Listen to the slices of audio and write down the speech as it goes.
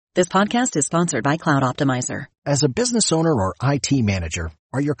This podcast is sponsored by Cloud Optimizer. As a business owner or IT manager,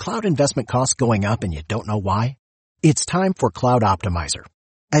 are your cloud investment costs going up and you don't know why? It's time for Cloud Optimizer.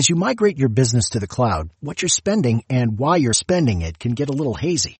 As you migrate your business to the cloud, what you're spending and why you're spending it can get a little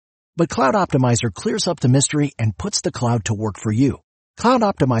hazy. But Cloud Optimizer clears up the mystery and puts the cloud to work for you. Cloud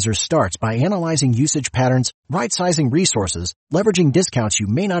Optimizer starts by analyzing usage patterns, right-sizing resources, leveraging discounts you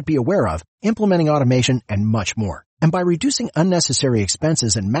may not be aware of, implementing automation, and much more. And by reducing unnecessary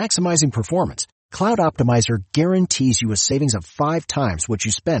expenses and maximizing performance, Cloud Optimizer guarantees you a savings of 5 times what you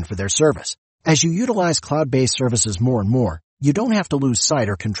spend for their service. As you utilize cloud-based services more and more, you don't have to lose sight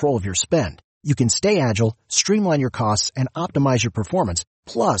or control of your spend. You can stay agile, streamline your costs, and optimize your performance,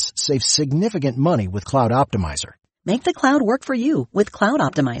 plus save significant money with Cloud Optimizer. Make the cloud work for you with Cloud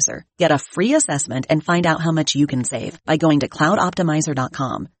Optimizer. Get a free assessment and find out how much you can save by going to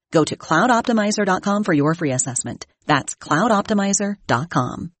cloudoptimizer.com. Go to cloudoptimizer.com for your free assessment. That's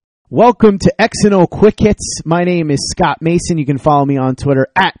cloudoptimizer.com. Welcome to X&O Quick Hits. My name is Scott Mason. You can follow me on Twitter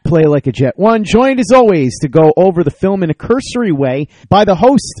at PlayLikeAJet1. Joined as always to go over the film in a cursory way by the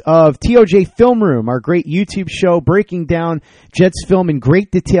host of TOJ Film Room, our great YouTube show breaking down Jets film in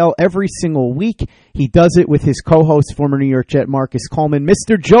great detail every single week. He does it with his co-host, former New York Jet Marcus Coleman,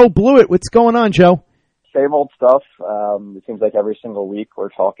 Mr. Joe Blewett. What's going on, Joe? Same old stuff. It seems like every single week we're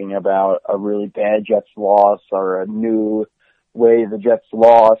talking about a really bad Jets loss or a new way the Jets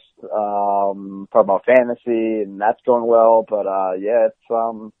lost. Talking about fantasy, and that's going well. But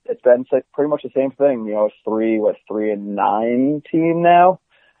it's been pretty much the same thing. You know, 3-9 team now.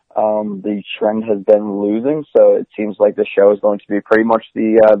 The trend has been losing, so it seems like the show is going to be pretty much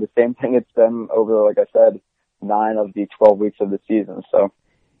the same thing it's been over, like I said, 9 of the 12 weeks of the season. So.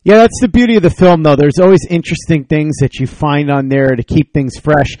 Yeah, that's the beauty of the film, though. There's always interesting things that you find on there to keep things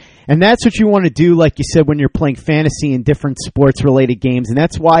fresh. And that's what you want to do, like you said, when you're playing fantasy and different sports-related games. And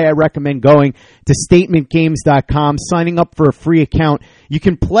that's why I recommend going to statementgames.com, signing up for a free account. You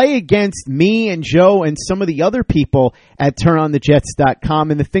can play against me and Joe and some of the other people at turnonthejets.com.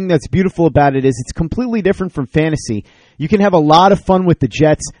 And the thing that's beautiful about it is it's completely different from fantasy. You can have a lot of fun with the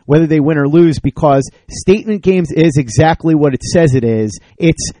Jets, whether they win or lose, because Statement Games is exactly what it says it is.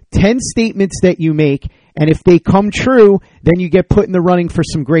 It's 10 statements that you make, and if they come true, then you get put in the running for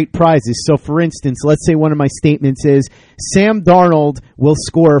some great prizes. So, for instance, let's say one of my statements is Sam Darnold will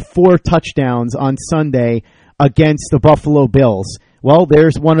score 4 touchdowns on Sunday against the Buffalo Bills. Well,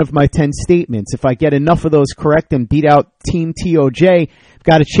 there's one of my 10 statements. If I get enough of those correct and beat out Team TOJ, I've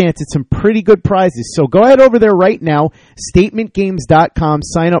got a chance at some pretty good prizes. So go ahead over there right now, statementgames.com,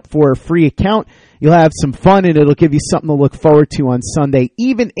 sign up for a free account. You'll have some fun, and it'll give you something to look forward to on Sunday,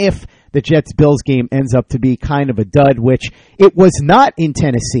 even if the Jets-Bills game ends up to be kind of a dud, which it was not in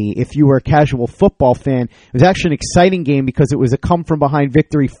Tennessee. If you were a casual football fan, it was actually an exciting game because it was a come-from-behind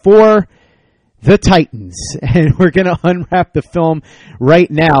victory for the Titans. And we're going to unwrap the film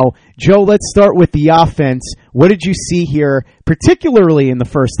right now. Joe, let's start with the offense. What did you see here, particularly in the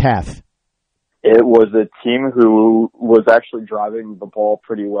first half? It was a team who was actually driving the ball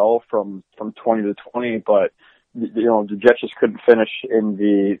pretty well from 20 to 20, but the Jets just couldn't finish in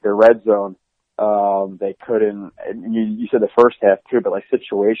the red zone. They couldn't. And you said the first half too, but like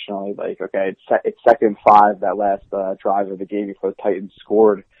situationally, like okay, it's 2nd and 5, that last drive of the game before the Titans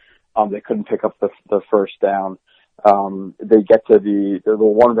scored. They couldn't pick up the first down. They get to the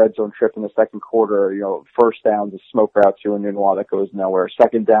one red zone trip in the second quarter. First down's a smoke route to a Nunwa that goes nowhere.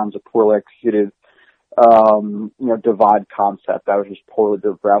 Second down's a poorly executed, divide concept. That was just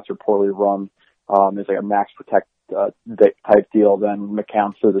the routes are poorly run. It's like a max protect type deal. Then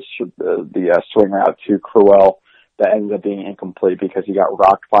McCown threw the swing route to Crowell that ended up being incomplete because he got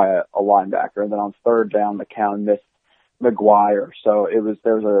rocked by a linebacker. And then on third down, McCown missed McGuire. So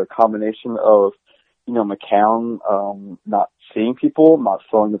there was a combination of McCown not seeing people, not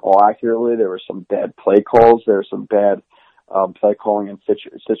throwing the ball accurately. There were some bad play calls. There was some bad play calling and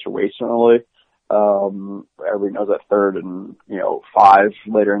situationally. Everybody knows that 3rd and 5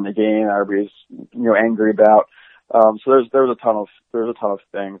 later in the game, everybody's angry about. So there was a ton of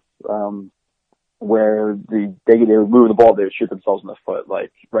things where they would move the ball, they would shoot themselves in the foot.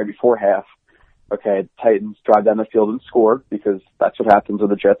 Like right before half, okay, Titans drive down the field and score because that's what happens with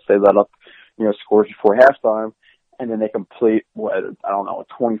the Jets. They let up scores before halftime, and then they complete a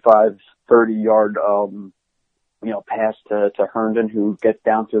 25, 30-yard pass to Herndon, who gets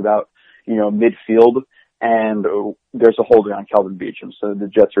down to about midfield, and there's a holding on Kelvin Beachum. So the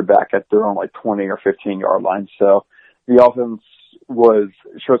Jets are back at their own 20 or 15-yard line. So the offense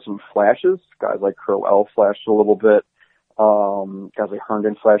showed some flashes. Guys like Crowell flashed a little bit. Guys like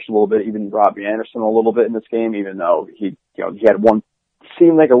Herndon flashed a little bit. Even Robbie Anderson a little bit in this game, even though he had one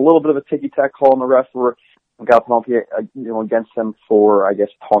seemed like a little bit of a ticky-tack call, and the ref got a penalty, against him for, I guess,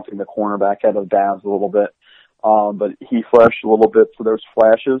 taunting the cornerback out of bounds a little bit. But he flashed a little bit for those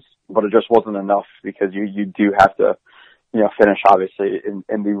flashes, but it just wasn't enough because you do have to, finish obviously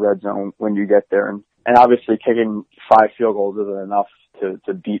in the red zone when you get there. And obviously kicking 5 field goals isn't enough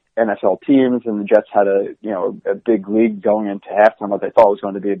to beat NFL teams, and the Jets had a big lead going into halftime, what they thought was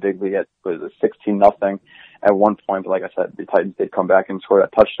going to be a big lead. It was 16-0 at one point, but like I said, the Titans did come back and score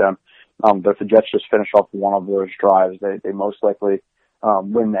that touchdown. But if the Jets just finish off one of those drives, they most likely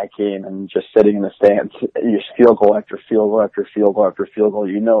win that game. And just sitting in the stands, just field goal after field goal after field goal after field goal,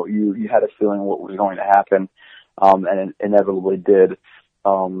 you had a feeling what was going to happen, and it inevitably did.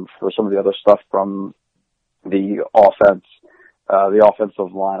 For some of the other stuff from the offense, the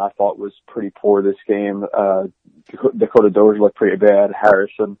offensive line I thought was pretty poor this game. Dakota Dozier looked pretty bad.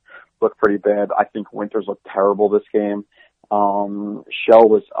 Harrison looked pretty bad. I think Winters looked terrible this game. Shell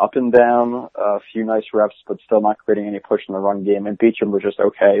was up and down, a few nice reps, but still not creating any push in the run game. And Beachum was just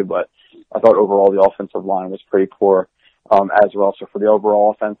okay, but I thought overall the offensive line was pretty poor as well. So for the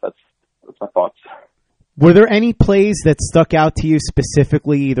overall offense, that's my thoughts. Were there any plays that stuck out to you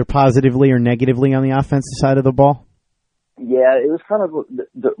specifically, either positively or negatively on the offensive side of the ball? Yeah, it was kind of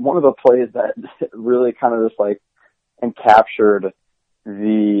one of the plays that really kind of just encaptured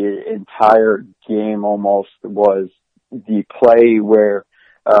the entire game almost was the play where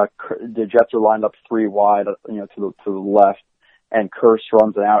the Jets are lined up 3 wide, to the left, and Kearse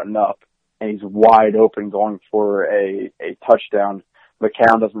runs an out and up, and he's wide open going for a touchdown.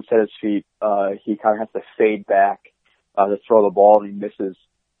 McCown doesn't set his feet. He kind of has to fade back to throw the ball, and he misses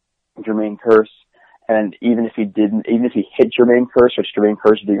Jermaine Kearse. And even if he hit Jermaine Kearse, which Jermaine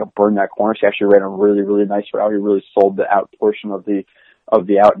Kearse didn't burn that corner, he actually ran a really, really nice route. He really sold the out portion of the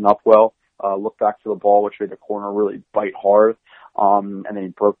out and up well. Looked back for the ball, which made the corner really bite hard. And then he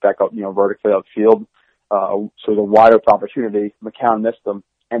broke back up, vertically upfield. So the wide open opportunity, McCown missed him.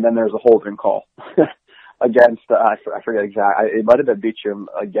 And then there's a holding call against, I forget exactly, it might have been Beachum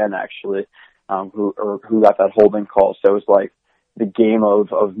again, actually, who got that holding call. So it was like the game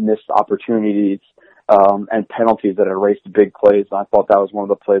of missed opportunities, and penalties that erased big plays. And I thought that was one of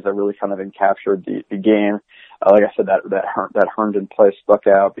the plays that really kind of encaptured the game. Like I said, that Herndon play stuck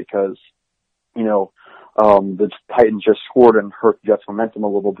out because, the Titans just scored and hurt the Jets' momentum a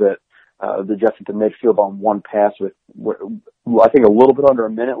little bit. The Jets at the midfield on one pass with I think a little bit under a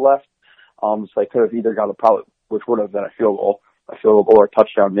minute left. So they could have either got which would have been a field goal or a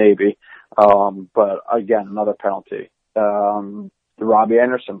touchdown maybe. But again, another penalty. The Robbie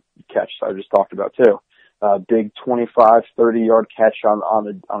Anderson catch I just talked about too. Big 25, 30-yard catch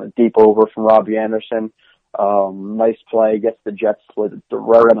on a deep over from Robbie Anderson. Nice play, gets the Jets right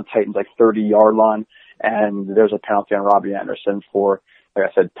around the Titans 30-yard line, and there's a penalty on Robbie Anderson for, like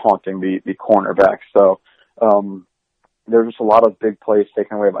I said, taunting the cornerback. So there's just a lot of big plays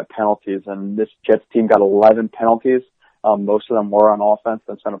taken away by penalties, and this Jets team got 11 penalties. Most of them were on offense.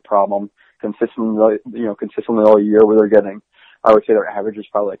 That's been a problem consistently all year, where they're getting, I would say their average is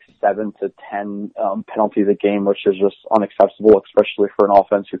probably 7 to 10 penalties a game, which is just unacceptable, especially for an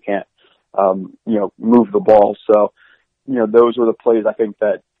offense who can't, move the ball. So, those were the plays I think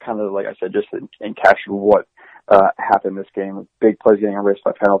that kind of, like I said, just encaptured what happened this game. Big plays getting erased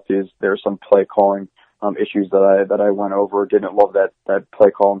by penalties. There's some play calling issues that I went over. Didn't love that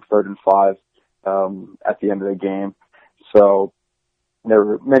play call in 3rd and 5 at the end of the game. So there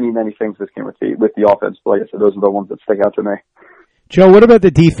were many, many things this game with the offense. But like I said, those are the ones that stick out to me. Joe, what about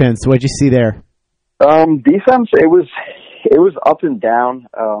the defense? What'd you see there? Defense, it was up and down.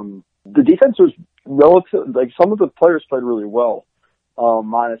 The defense was relative. Some of the players played really well,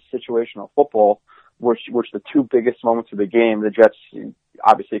 minus situational football, which the 2 biggest moments of the game, the Jets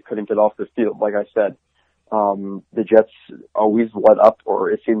obviously couldn't get off the field. Like I said, the Jets always let up,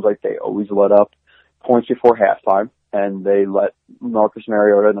 or it seems like they always let up points before halftime, and they let Marcus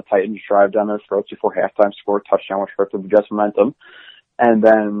Mariota and the Titans drive down their throats before halftime, score a touchdown, which hurt the Jets' momentum. And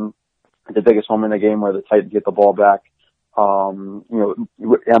then the biggest moment in the game where the Titans get the ball back, on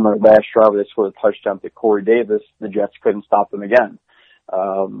their last drive, they scored a touchdown to Corey Davis. The Jets couldn't stop them again.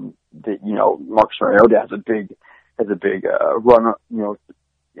 Marcus Mariota has a big run,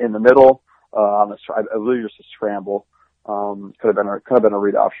 in the middle, I believe just a scramble. Could have been a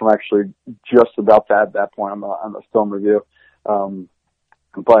read option. I'm actually just about that at that point on the film review.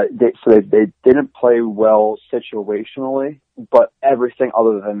 But they didn't play well situationally, but everything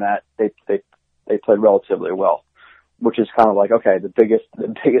other than that, they played relatively well, which is kind of like, okay, the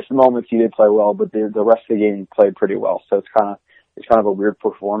biggest moments you did play well, but the rest of the game you played pretty well. So it's kind of a weird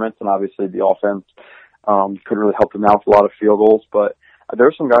performance, and obviously the offense could really help them out with a lot of field goals. But there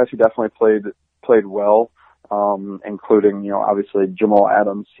were some guys who definitely played well, including, obviously Jamal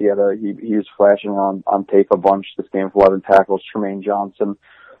Adams. He was flashing on tape a bunch this game with 11 tackles. Tremaine Johnson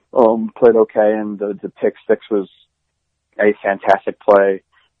played okay, and the pick six was a fantastic play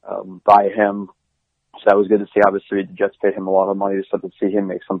by him. So that was good to see. Obviously, the Jets paid him a lot of money just to see him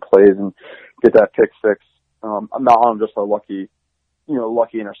make some plays and get that pick six. Not on just a lucky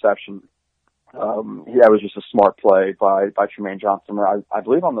interception. That was just a smart play by Tremaine Johnson. I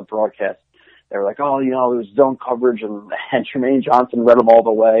believe on the broadcast they were like, it was zone coverage, and Tremaine Johnson read them all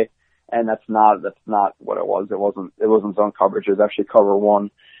the way, and that's not what it was. It wasn't zone coverage. It was actually cover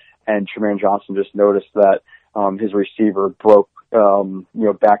one, and Tremaine Johnson just noticed that his receiver broke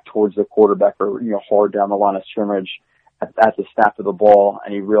back towards the quarterback, or hard down the line of scrimmage at the snap of the ball,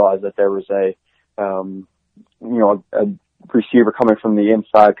 and he realized that there was a receiver coming from the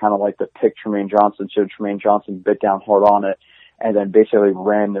inside, kind of like to pick Tremaine Johnson. So Tremaine Johnson bit down hard on it, and then basically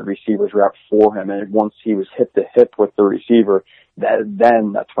ran the receiver's route for him. And once he was hip to hip with the receiver,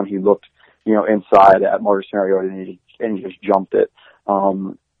 then that's when he looked, inside at Marcus Mariota, and he just jumped it.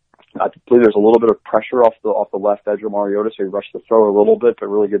 I believe there's a little bit of pressure off the left edge of Mariota, so he rushed the throw a little bit, but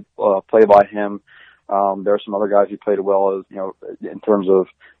really good play by him. There are some other guys who played well, as in terms of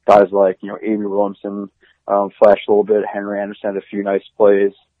guys like Avery Williamson flashed a little bit. Henry Anderson had a few nice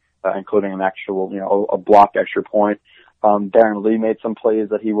plays, including an actual a block extra point. Darren Lee made some plays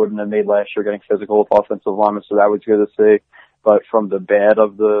that he wouldn't have made last year, getting physical with offensive linemen, so that was good to see. But from the bad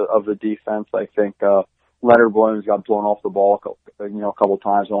of the defense, I think Leonard Williams got blown off the ball a couple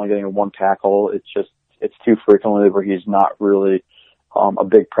times, only getting one tackle. It's too frequently where he's not really a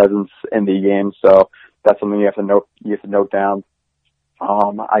big presence in the game, so that's something you have to note down.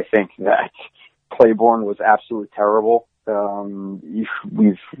 I think that Claiborne was absolutely terrible.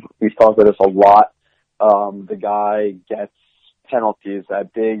 We've talked about this a lot. The guy gets penalties.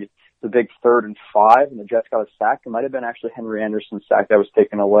 The big 3rd and 5, and the Jets got a sack. It might have been actually Henry Anderson's sack that was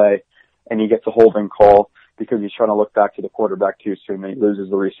taken away, and he gets a holding call because he's trying to look back to the quarterback too soon, and he loses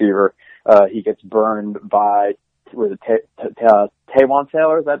the receiver. He gets burned by Taywan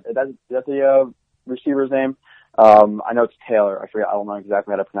Taylor. Is that the receiver's name? I know it's Taylor. I forget. I don't know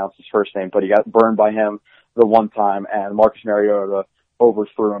exactly how to pronounce his first name, but he got burned by him the one time, and Marcus Mariota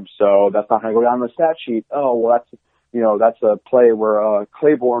overthrew him. So that's not going to go down the stat sheet. Oh, well, that's a play where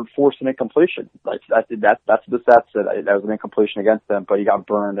Claiborne forced an incompletion. That's what the stats said. That was an incompletion against them, but he got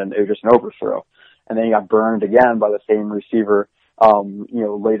burned, and it was just an overthrow. And then he got burned again by the same receiver,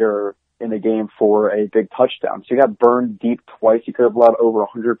 later in the game for a big touchdown. So he got burned deep twice. He could have allowed over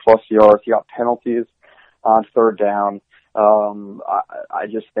 100+ yards. He got penalties on 3rd down. I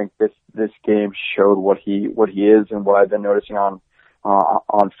just think this game showed what he is, and what I've been noticing on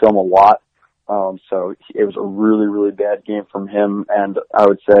film a lot. So it was a really, really bad game from him, and I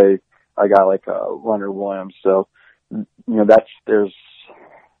would say a guy like Leonard Williams. So there's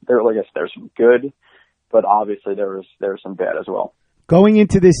some good, but obviously there's some bad as well. Going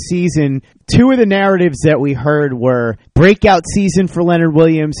into this season, 2 of the narratives that we heard were breakout season for Leonard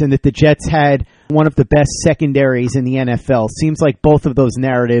Williams and that the Jets had one of the best secondaries in the NFL. Seems like both of those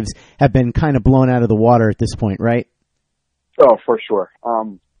narratives have been kind of blown out of the water at this point, right? Oh, for sure.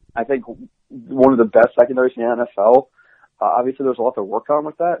 I think one of the best secondaries in the NFL. Obviously, there's a lot to work on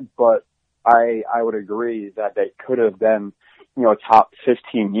with that, but I would agree that they could have been, a top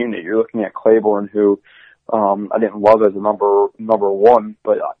 15 unit. You're looking at Claiborne, who I didn't love as a number one,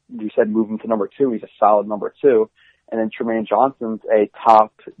 but you said moving to number 2, he's a solid number 2. And then Tremaine Johnson's a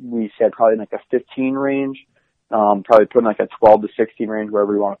top, we said probably in like a 15 range, probably putting like a 12 to 16 range,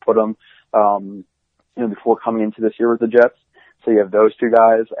 wherever you want to put him, before coming into this year with the Jets. So you have those 2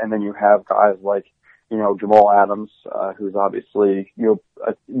 guys, and then you have guys like, Jamal Adams, who's obviously,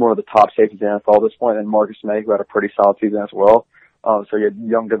 one of the top safeties in the NFL at this point, and Marcus May, who had a pretty solid season as well. So you had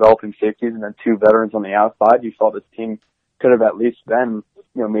young developing safeties and then 2 veterans on the outside. You thought this team could have at least been,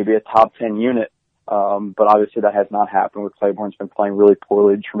 maybe a top 10 unit. But obviously that has not happened with Claiborne's been playing really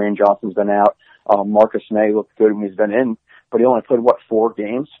poorly. Tremaine Johnson's been out. Marcus May looked good when he's been in, but he only played, 5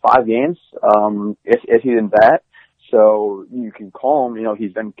 games, if he didn't bat. So you can call him,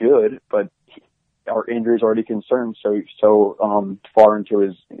 he's been good, but our injuries already concerned so far into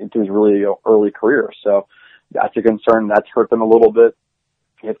his really early career. So that's a concern. That's hurt them a little bit.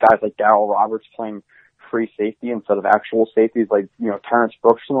 You have guys like Darryl Roberts playing free safety instead of actual safeties, like Terrence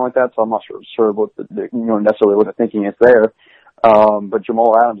Brooks, something like that. So I'm not sure what necessarily what the thinking is there. But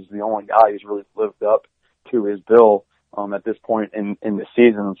Jamal Adams is the only guy who's really lived up to his bill at this point in the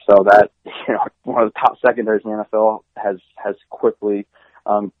season. So that one of the top secondaries in the NFL has quickly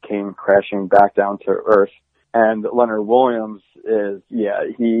came crashing back down to earth. And Leonard Williams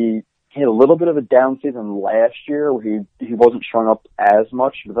he had a little bit of a down season last year where he wasn't showing up as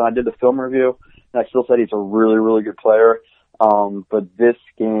much. But then I did the film review, and I still said he's a really, really good player. But this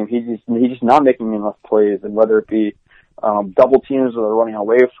game, he's just not making enough plays, and whether it be double teams or they're running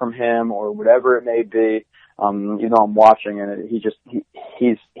away from him or whatever it may be, I'm watching, and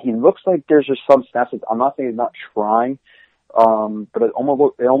he looks like there's just some snaps. I'm not saying he's not trying, but it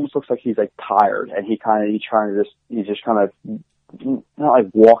almost looks like he's like tired, and he's just kind of not like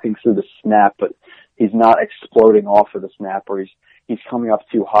walking through the snap, but he's not exploding off of the snap, or he's coming up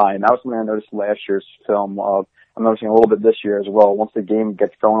too high. And that was something I noticed last year's film. I'm noticing a little bit this year as well. Once the game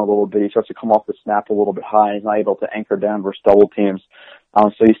gets going a little bit, he starts to come off the snap a little bit high. He's not able to anchor down versus double teams.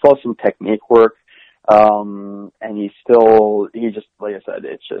 So he still has some technique work. And like I said,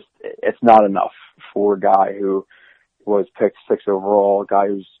 it's not enough for a guy who was picked 6th overall, a guy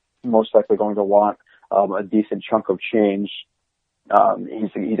who's most likely going to want a decent chunk of change.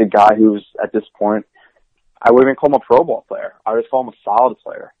 He's a guy who's, at this point, I wouldn't even call him a Pro Bowl player. I would just call him a solid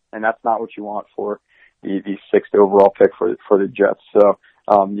player, and that's not what you want for the 6th overall pick for the Jets. So,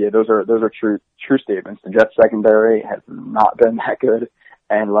 those are true statements. The Jets secondary has not been that good,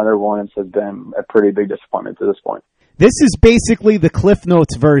 and Leonard Williams has been a pretty big disappointment to this point. This is basically the Cliff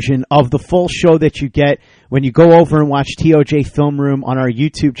Notes version of the full show that you get when you go over and watch TOJ Film Room on our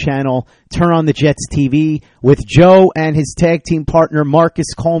YouTube channel, Turn on the Jets TV, with Joe and his tag team partner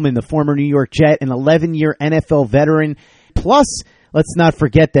Marcus Coleman, the former New York Jet, an 11-year NFL veteran. Plus, let's not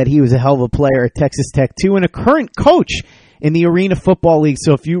forget that he was a hell of a player at Texas Tech too, and a current coach in the Arena Football League.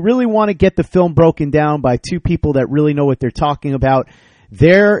 So if you really want to get the film broken down by two people that really know what they're talking about,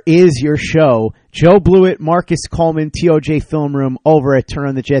 there is your show. Joe Blewett, Marcus Coleman, TOJ Film Room over at Turn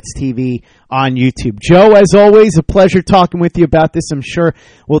on the Jets TV on YouTube. Joe, as always, a pleasure talking with you about this. I'm sure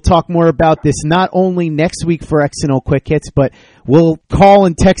we'll talk more about this not only next week for X&O Quick Hits, but we'll call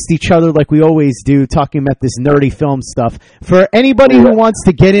and text each other like we always do, talking about this nerdy film stuff. For anybody who wants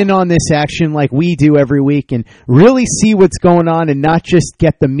to get in on this action like we do every week and really see what's going on and not just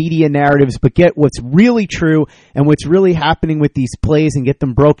get the media narratives, but get what's really true and what's really happening with these plays and get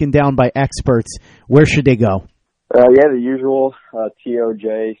them broken down by experts, where should they go? The usual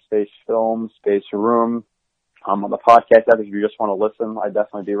TOJ space film, space room. On the podcast app, if you just want to listen, I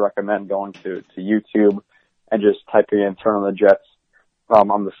definitely do recommend going to YouTube and just typing in Turn on the Jets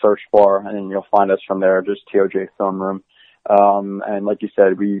on the search bar, and then you'll find us from there, just TOJ Film Room. And like you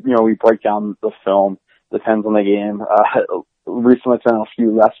said, we break down the film, depends on the game. Recently it's been a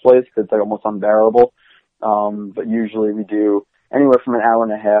few less plays because it's like almost unbearable. But usually we do anywhere from an hour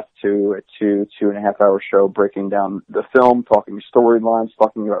and a half to a 2.5 hour show breaking down the film, talking about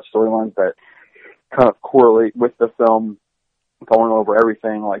storylines that kind of correlate with the film, going over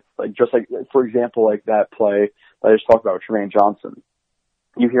everything, like for example, like that play that I just talked about with Tremaine Johnson.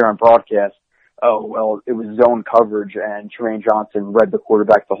 You hear on broadcast, oh, well, it was zone coverage and Tremaine Johnson read the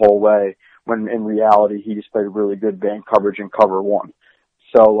quarterback the whole way, when in reality he just played really good man coverage in cover one.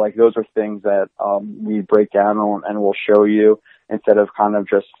 So, like, those are things that we break down and we'll show you, instead of kind of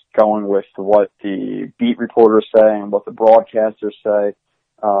just going with what the beat reporters say and what the broadcasters say.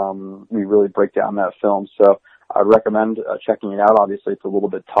 We really break down that film. So I recommend checking it out. Obviously, it's a little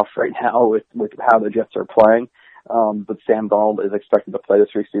bit tough right now with how the Jets are playing. But Sam Darnold is expected to play this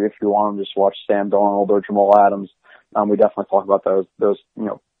week, so if you want to just watch Sam Darnold or Jamal Adams, we definitely talk about those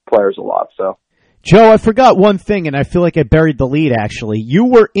players a lot. So. Joe, I forgot one thing, and I feel like I buried the lead, actually. You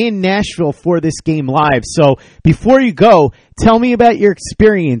were in Nashville for this game live, so before you go, tell me about your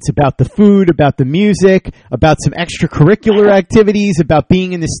experience, about the food, about the music, about some extracurricular activities, about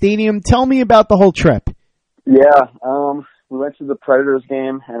being in the stadium. Tell me about the whole trip. Yeah, we went to the Predators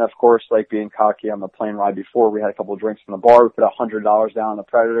game, and of course, like being cocky on the plane ride before, we had a couple of drinks in the bar. We put $100 down on the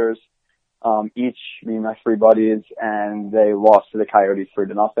Predators. Each, me and my three buddies, and they lost to the Coyotes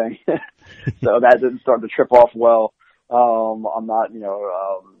 3-0. So that didn't start the trip off well. I'm not,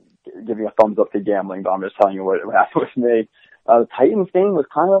 giving a thumbs up to gambling, but I'm just telling you what happened with me. The Titans game was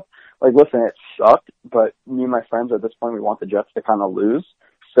kind of like, listen, it sucked, but me and my friends at this point, we want the Jets to kind of lose.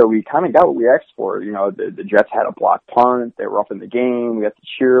 So we kind of got what we asked for. The Jets had a blocked punt. They were up in the game. We had to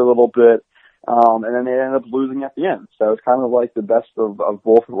cheer a little bit. And then they ended up losing at the end. So it's kind of like the best of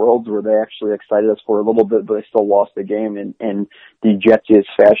both worlds, where they actually excited us for a little bit, but they still lost the game in the Jets'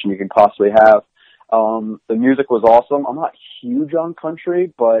 fashion you can possibly have. The music was awesome. I'm not huge on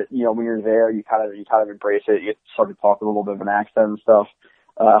country, but when you're there, you kind of embrace it. You start to talk with a little bit of an accent and stuff.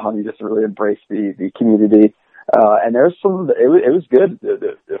 You just really embrace the community. And there's it was good.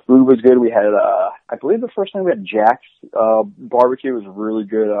 The food was good. We had, I believe the first time we had Jack's, barbecue. It was really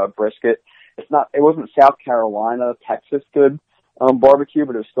good, brisket. it wasn't South Carolina, Texas good barbecue,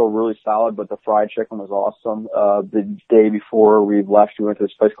 but it was still really solid. But the fried chicken was awesome. The day before we left, we went to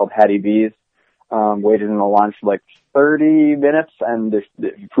this place called Hattie B's. Waited in the line for like 30 minutes, and the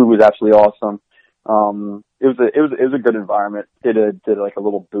food was absolutely awesome. It was a good environment. Did like a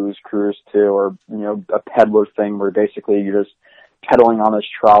little booze cruise too, or a peddler thing where basically you're just pedaling on this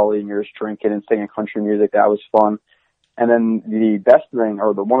trolley and you're just drinking and singing country music. That was fun. And then the best thing,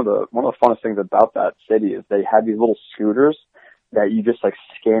 or one of the funnest things about that city is they have these little scooters that you just like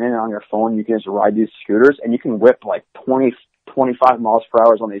scan in on your phone. You can just ride these scooters, and you can whip like 25 miles per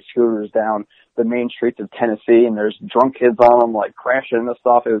hour on these scooters down the main streets of Tennessee, and there's drunk kids on them like crashing and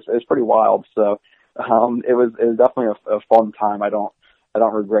stuff. It was pretty wild. So it was definitely a fun time. I don't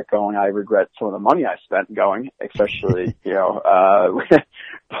regret going. I regret some of the money I spent going, especially but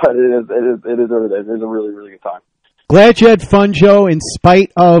it is what it is. It is a really, really good time. Glad you had fun, Joe, in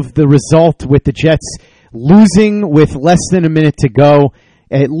spite of the result with the Jets losing with less than a minute to go.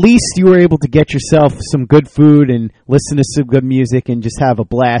 At least you were able to get yourself some good food and listen to some good music and just have a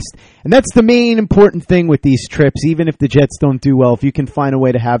blast. And that's the main important thing with these trips, even if the Jets don't do well. If you can find a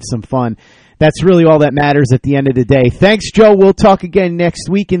way to have some fun, that's really all that matters at the end of the day. Thanks, Joe. We'll talk again next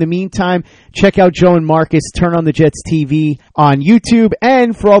week. In the meantime, check out Joe and Marcus, Turn on the Jets TV on YouTube.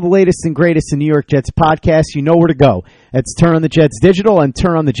 And for all the latest and greatest in New York Jets podcasts, you know where to go. That's Turn on the Jets Digital and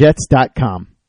turnonthejets.com.